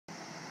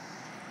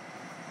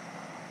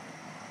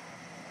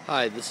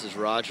Hi, this is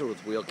Roger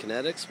with Wheel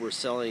Kinetics. We're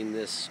selling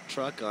this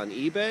truck on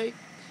eBay.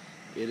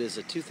 It is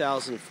a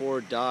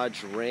 2004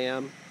 Dodge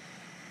Ram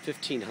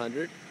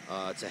 1500.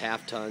 It's a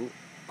half-ton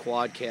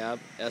quad cab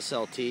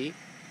SLT.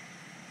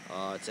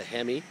 It's a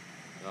Hemi,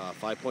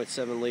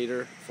 5.7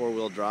 liter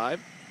four-wheel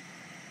drive.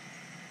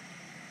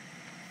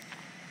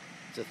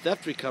 It's a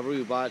theft recovery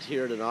we bought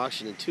here at an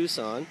auction in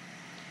Tucson.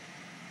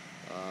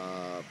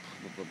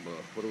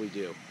 What do we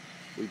do?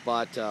 We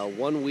bought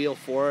one wheel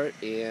for it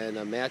and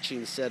a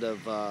matching set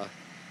of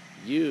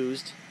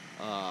used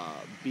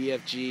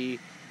BFG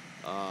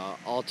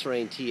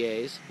all-terrain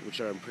TAs, which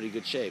are in pretty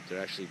good shape.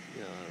 They're actually,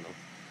 I don't know,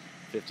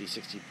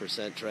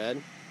 50-60%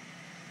 tread.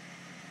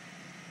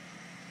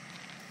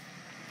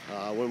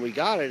 When we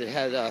got it, it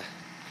had a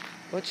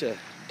bunch of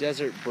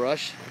desert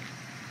brush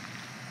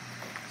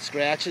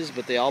scratches,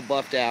 but they all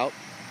buffed out,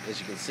 as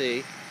you can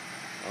see.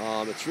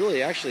 It's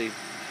really actually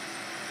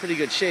pretty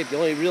good shape. The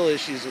only real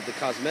issues with the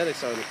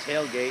cosmetics are the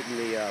tailgate and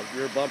the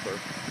rear bumper.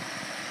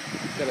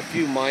 Got a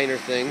few minor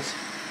things.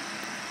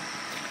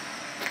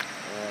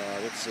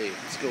 Let's see.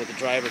 Let's go with the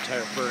driver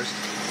tire first.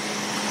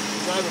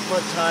 Driver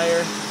front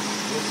tire.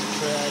 There's some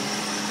tread.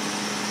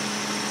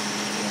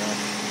 I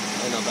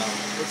don't know about.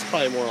 It's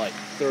probably more like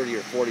 30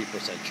 or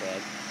 40% tread.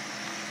 A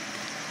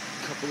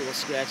couple little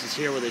scratches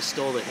here where they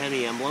stole the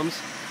Hemi emblems.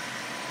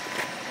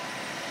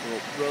 A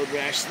little road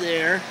rash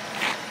there.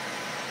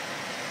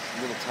 A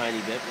little tiny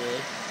bit,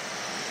 really.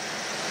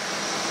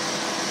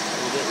 A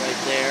little bit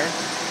right there.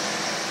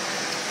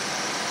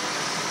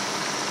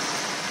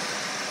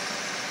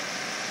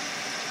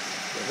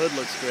 The hood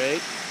looks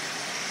great.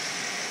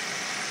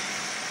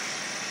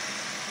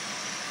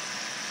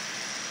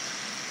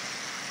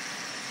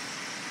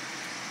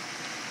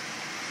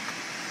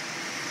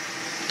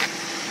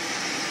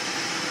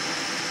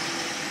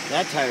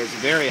 That tire is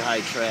very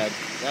high tread.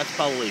 That's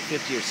probably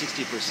 50 or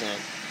 60%.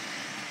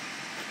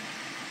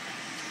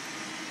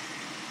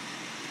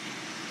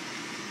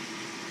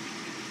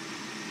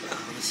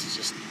 This is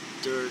just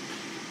dirt.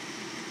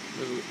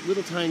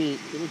 Little tiny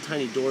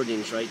door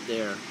dings right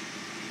there.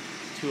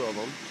 Two of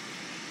them.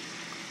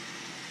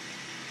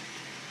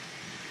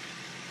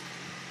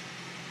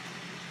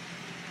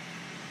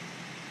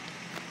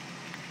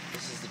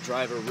 This is the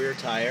driver rear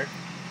tire.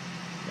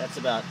 That's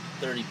about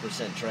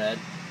 30% tread.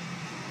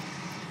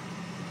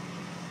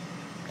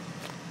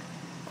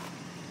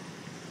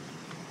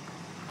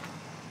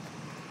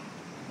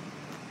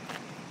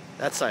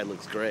 That side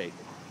looks great.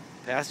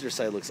 Passenger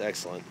side looks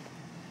excellent.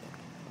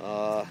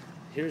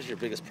 Here's your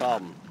biggest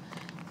problem.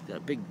 Got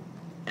a big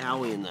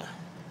owie in the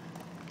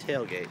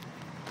tailgate.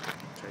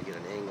 Try to get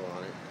an angle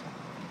on it.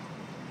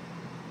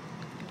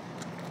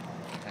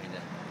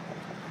 Kinda.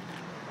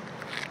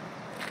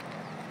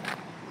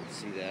 Let's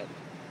see that.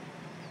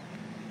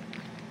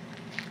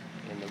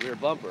 And the rear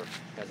bumper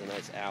has a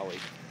nice owie.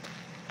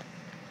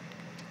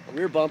 The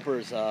rear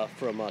bumpers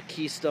from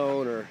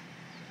Keystone or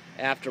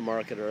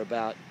aftermarket are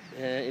about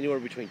anywhere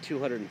between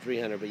 $200 and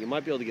 $300, but you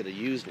might be able to get a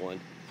used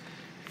one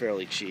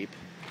fairly cheap.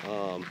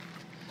 I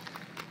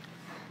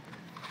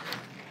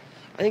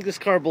think this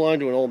car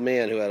belonged to an old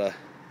man who had one of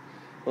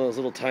those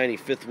little tiny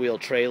fifth wheel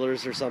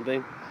trailers or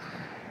something,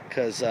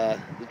 because the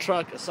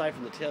truck, aside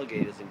from the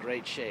tailgate, is in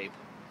great shape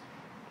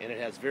and it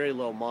has very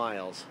low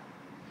miles,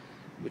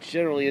 which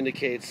generally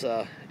indicates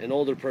an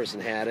older person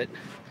had it.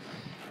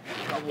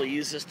 Probably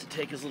used this to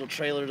take his little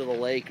trailer to the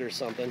lake or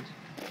something.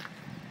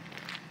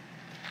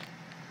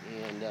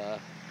 And let's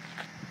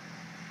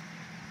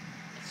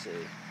see.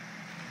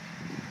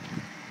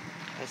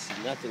 I see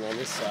nothing on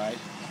this side.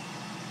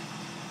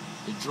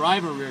 The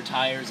driver rear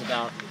tire is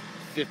about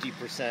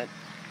 50%.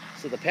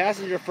 So the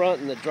passenger front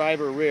and the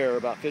driver rear are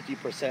about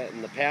 50%,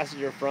 and the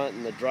passenger front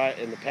and the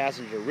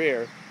passenger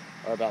rear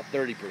are about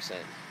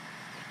 30%.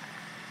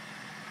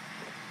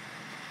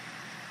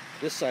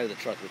 This side of the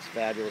truck looks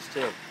fabulous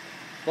too.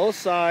 Both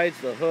sides,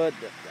 the hood.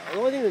 The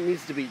only thing that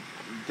needs to be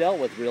dealt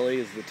with really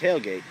is the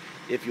tailgate,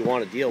 if you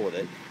want to deal with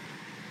it,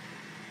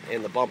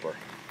 and the bumper.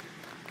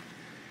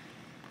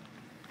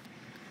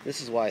 This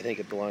is why I think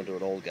it belonged to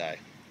an old guy,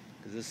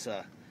 because this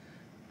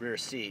rear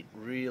seat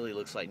really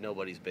looks like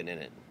nobody's been in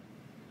it.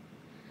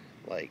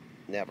 Like,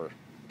 never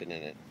been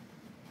in it.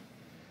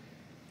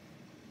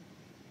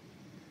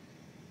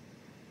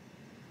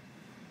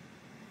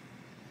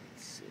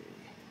 Let's see.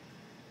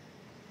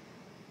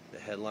 The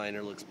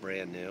headliner looks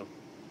brand new.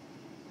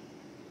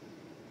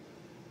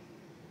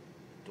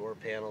 Door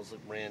panels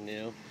look brand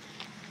new.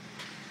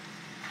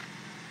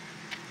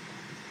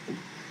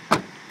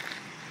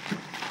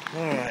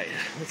 Alright,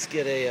 let's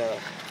get a,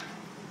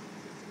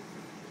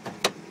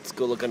 let's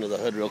go look under the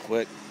hood real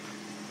quick.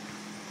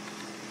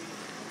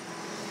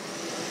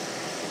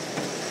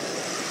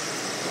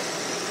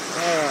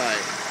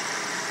 Alright,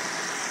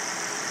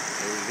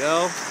 there we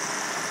go.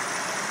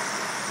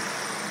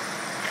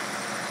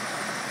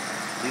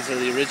 These are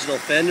the original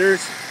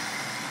fenders.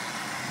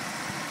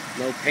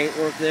 No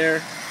paintwork there.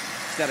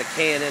 It's got a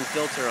K&N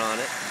filter on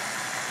it.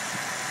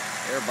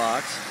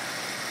 Airbox.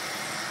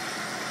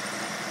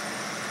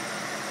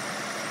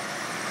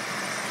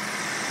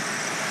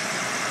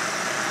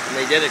 And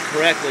they did it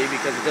correctly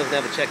because it doesn't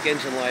have a check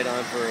engine light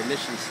on for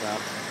emission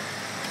stuff.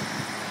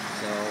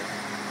 So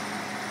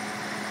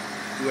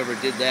whoever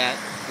did that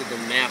did the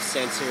MAF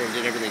sensor and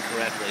did everything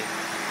correctly.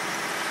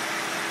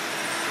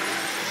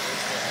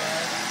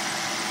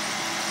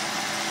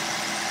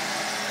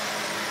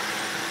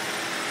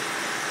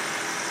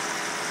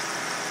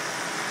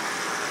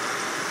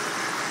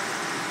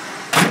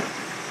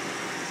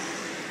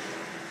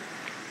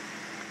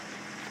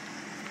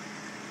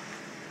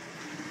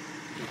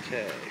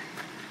 Okay,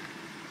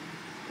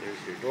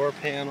 there's your door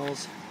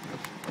panels.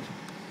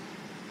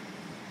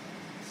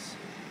 Let's see,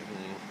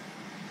 everything,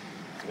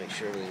 to make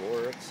sure everything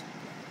works.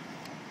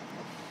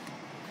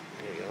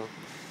 There you go.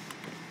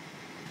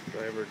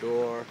 Driver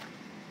door,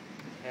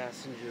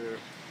 passenger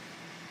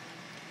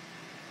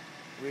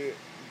rear,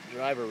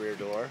 driver rear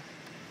door,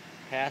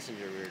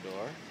 passenger rear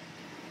door.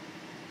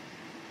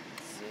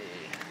 Let's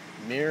see,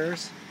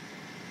 mirrors.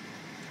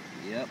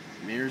 Yep,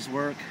 mirrors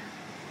work.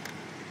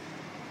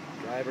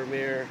 Driver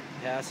mirror,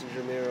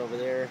 passenger mirror over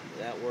there,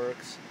 that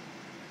works.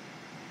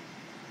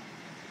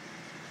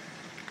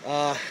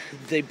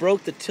 They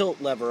broke the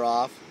tilt lever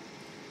off.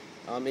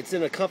 It's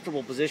in a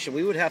comfortable position.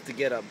 We would have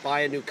to buy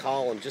a new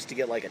column just to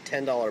get like a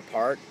 $10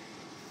 part.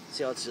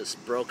 See how it's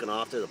just broken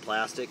off through the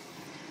plastic?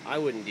 I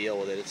wouldn't deal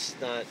with it.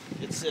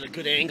 It's at a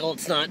good angle.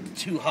 It's not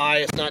too high,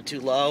 it's not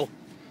too low.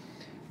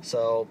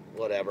 So,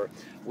 whatever.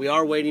 We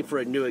are waiting for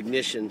a new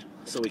ignition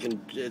so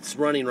it's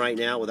running right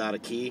now without a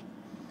key.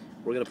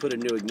 We're going to put a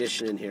new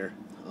ignition in here.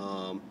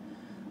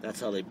 That's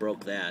how they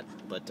broke that,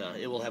 but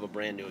it will have a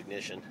brand new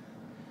ignition.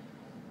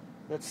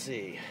 Let's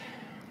see.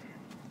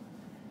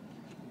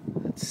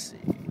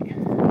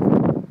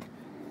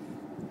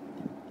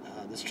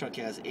 This truck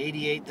has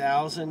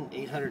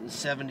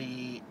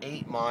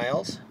 88,878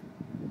 miles.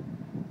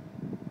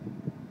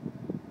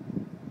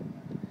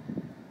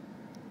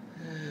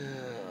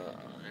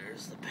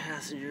 There's the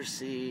passenger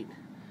seat.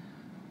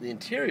 The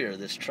interior of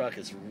this truck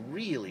is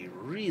really,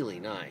 really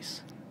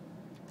nice.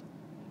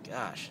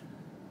 Gosh.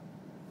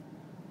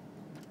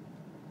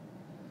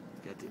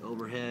 Got the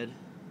overhead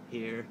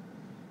here.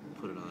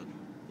 Put it on.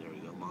 There we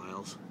go.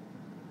 Miles.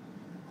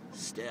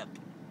 Step.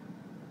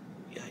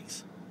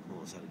 Yikes.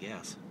 Almost out of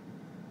gas.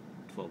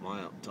 12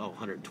 miles. Oh,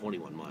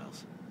 121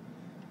 miles.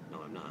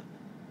 No, I'm not.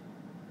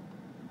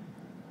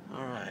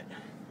 Alright.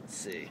 Let's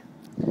see.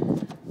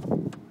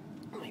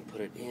 Let me put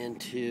it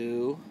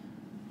into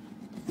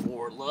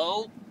 4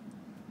 low.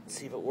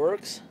 See if it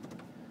works.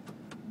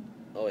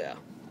 Oh, yeah.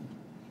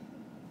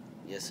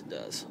 Yes, it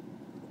does.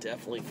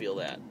 Definitely feel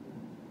that.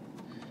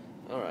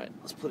 Alright,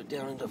 let's put it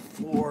down into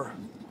 4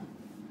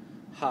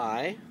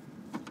 high.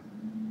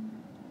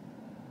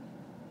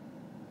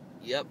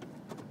 Yep.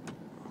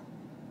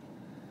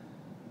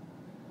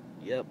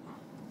 Yep.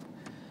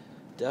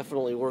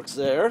 Definitely works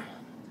there.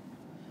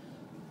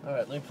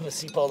 Alright, let me put a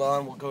seatbelt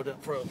on. We'll go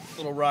for a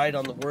little ride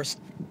on the worst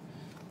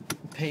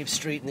paved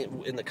street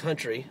in the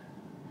country.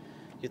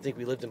 You'd think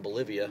we lived in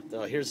Bolivia.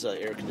 Oh, here's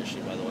air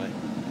conditioning, by the way.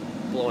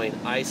 Blowing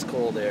ice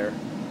cold air.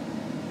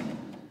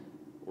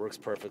 Works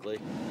perfectly.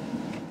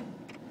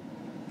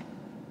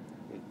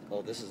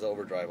 Oh, this is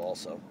overdrive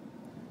also.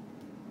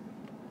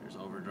 There's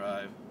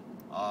overdrive.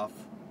 Off.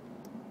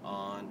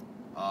 On.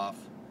 Off.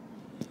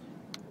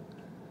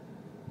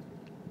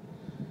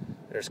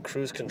 There's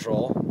cruise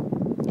control.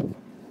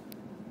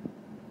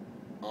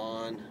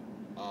 On.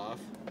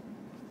 Off.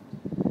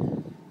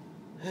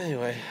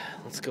 Anyway,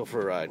 let's go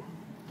for a ride.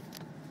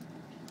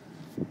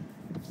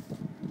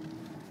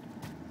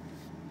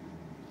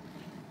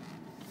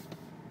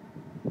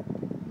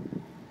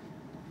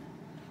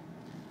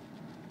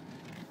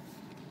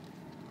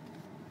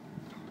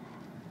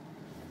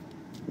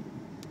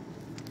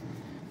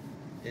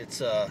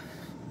 It's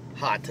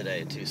hot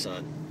today in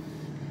Tucson.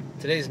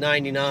 Today's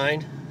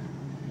 99.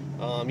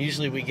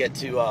 Usually we get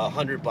to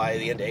 100 by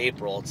the end of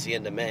April. It's the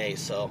end of May,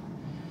 so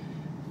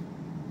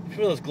if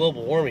you're one of those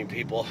global warming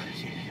people,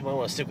 you might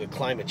want to stick with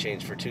climate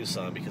change for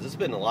Tucson because it's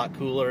been a lot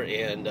cooler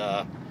and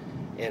a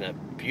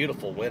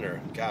beautiful winter.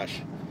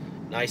 Gosh,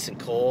 nice and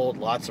cold,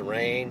 lots of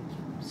rain,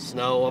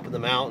 snow up in the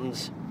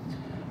mountains.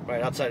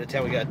 Right outside of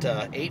town, we got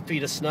 8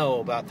 feet of snow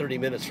about 30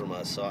 minutes from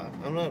us, so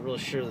I'm not really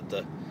sure that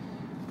the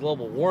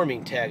global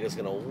warming tag is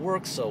going to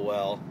work so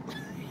well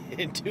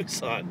in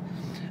Tucson.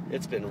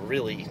 It's been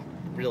really,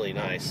 really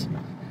nice.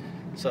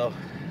 So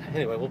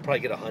anyway, we'll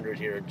probably get 100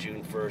 here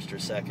June 1st or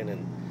 2nd,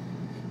 and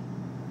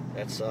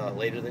that's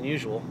later than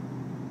usual.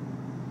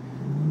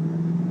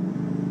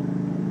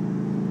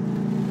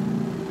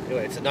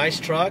 Anyway, it's a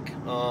nice truck.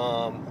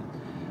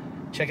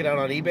 Check it out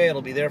on eBay.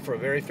 It'll be there for a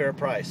very fair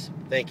price.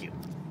 Thank you.